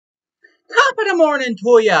Top of the morning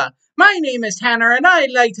to ya! My name is Tanner and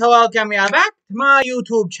I'd like to welcome ya back to my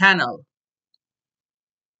YouTube channel.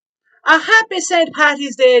 A happy St.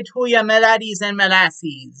 Patty's Day to ya, my laddies and my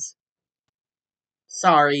lassies.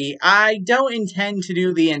 Sorry, I don't intend to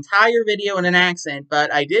do the entire video in an accent,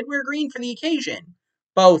 but I did wear green for the occasion.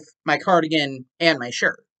 Both my cardigan and my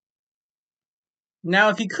shirt. Now,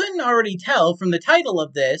 if you couldn't already tell from the title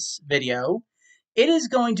of this video, it is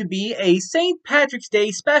going to be a St. Patrick's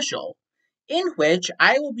Day special, in which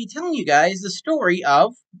I will be telling you guys the story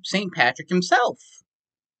of St. Patrick himself.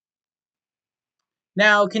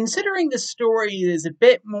 Now, considering the story is a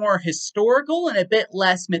bit more historical and a bit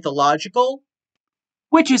less mythological,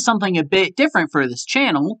 which is something a bit different for this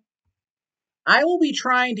channel, I will be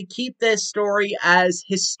trying to keep this story as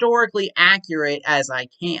historically accurate as I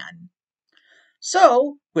can.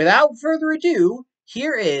 So, without further ado,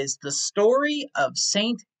 here is the story of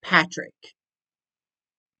St. Patrick.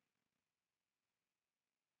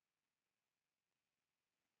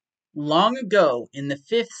 Long ago, in the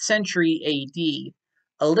 5th century AD,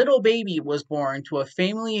 a little baby was born to a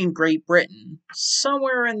family in Great Britain,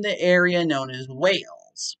 somewhere in the area known as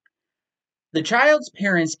Wales. The child's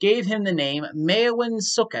parents gave him the name Maewyn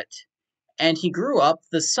Succat, and he grew up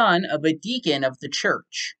the son of a deacon of the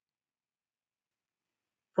church.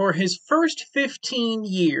 For his first 15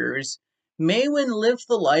 years, Maewyn lived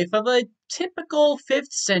the life of a typical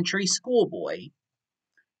 5th century schoolboy.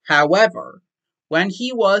 However, when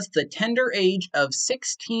he was the tender age of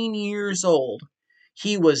 16 years old,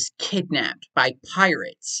 he was kidnapped by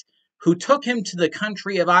pirates who took him to the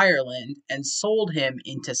country of Ireland and sold him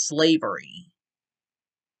into slavery.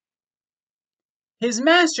 His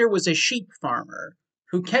master was a sheep farmer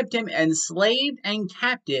who kept him enslaved and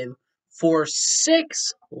captive for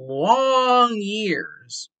 6 long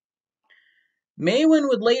years. Maewyn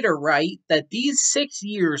would later write that these 6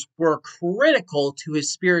 years were critical to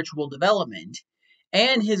his spiritual development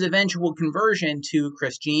and his eventual conversion to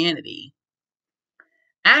Christianity.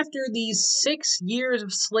 After these 6 years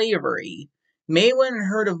of slavery, Maewyn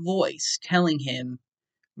heard a voice telling him,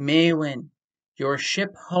 "Maewyn, your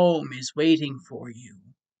ship home is waiting for you."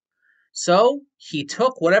 So he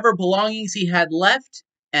took whatever belongings he had left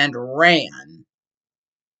and ran.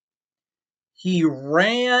 He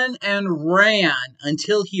ran and ran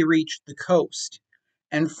until he reached the coast,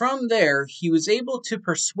 and from there he was able to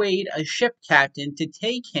persuade a ship captain to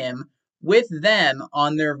take him with them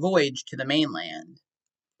on their voyage to the mainland.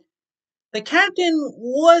 The captain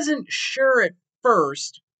wasn't sure at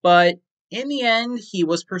first, but in the end he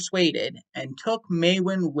was persuaded and took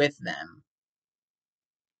Maewyn with them.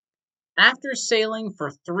 After sailing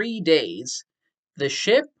for 3 days, the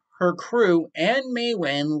ship, her crew, and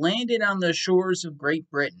Maewyn landed on the shores of Great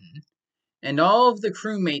Britain, and all of the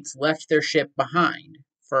crewmates left their ship behind,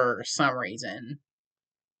 for some reason.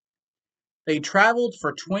 They traveled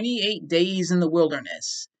for 28 days in the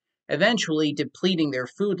wilderness, eventually depleting their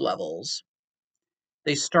food levels.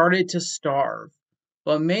 They started to starve,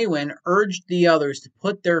 but Maewyn urged the others to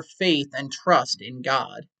put their faith and trust in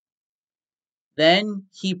God. Then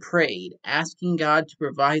he prayed, asking God to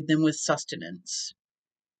provide them with sustenance.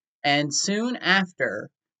 And soon after,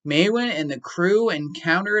 Maewyn and the crew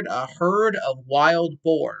encountered a herd of wild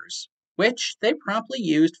boars, which they promptly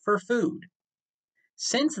used for food.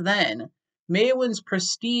 Since then, Maewyn's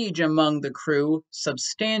prestige among the crew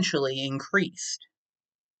substantially increased.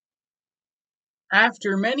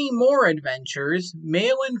 After many more adventures,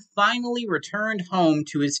 Maewyn finally returned home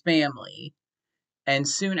to his family, and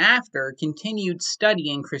soon after continued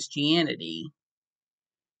studying Christianity.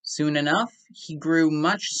 Soon enough, he grew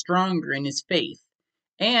much stronger in his faith,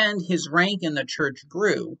 and his rank in the church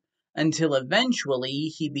grew, until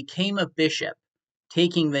eventually he became a bishop,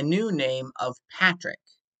 taking the new name of Patrick.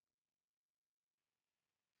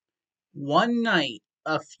 One night,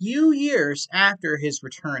 a few years after his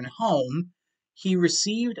return home, he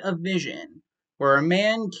received a vision where a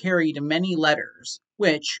man carried many letters,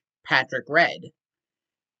 which Patrick read,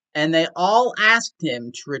 and they all asked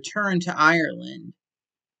him to return to Ireland.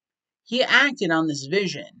 He acted on this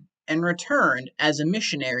vision and returned as a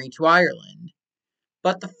missionary to Ireland.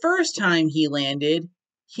 But the first time he landed,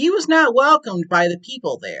 he was not welcomed by the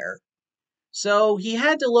people there. So he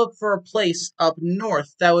had to look for a place up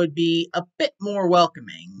north that would be a bit more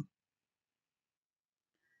welcoming.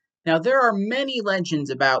 Now, there are many legends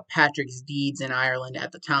about Patrick's deeds in Ireland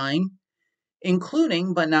at the time,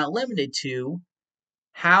 including, but not limited to,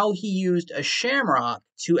 how he used a shamrock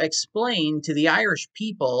to explain to the Irish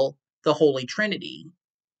people the Holy Trinity.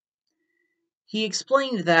 He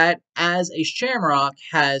explained that as a shamrock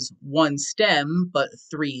has 1 stem but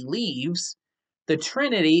 3 leaves, The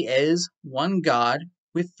Trinity is one God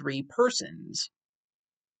with three persons.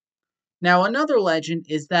 Now, another legend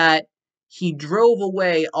is that he drove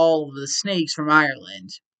away all of the snakes from Ireland,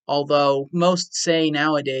 although most say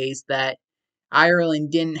nowadays that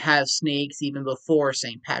Ireland didn't have snakes even before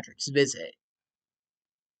St. Patrick's visit.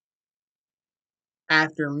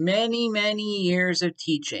 After many, many years of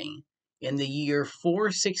teaching, in the year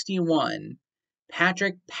 461,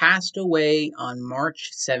 Patrick passed away on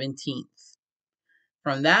March 17th.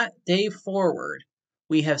 From that day forward,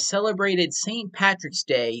 we have celebrated St. Patrick's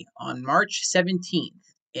Day on March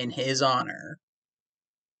 17th in his honor.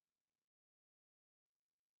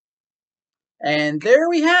 And there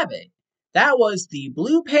we have it. That was the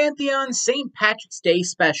Blue Pantheon St. Patrick's Day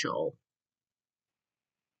special.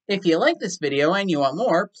 If you like this video and you want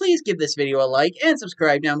more, please give this video a like and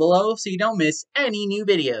subscribe down below so you don't miss any new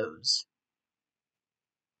videos.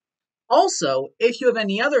 Also, if you have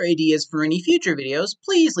any other ideas for any future videos,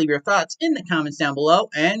 please leave your thoughts in the comments down below,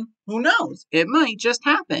 and who knows, it might just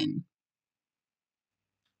happen.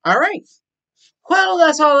 Alright, well,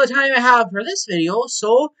 that's all the time I have for this video,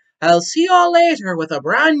 so I'll see you all later with a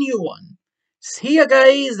brand new one. See you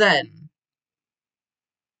guys then.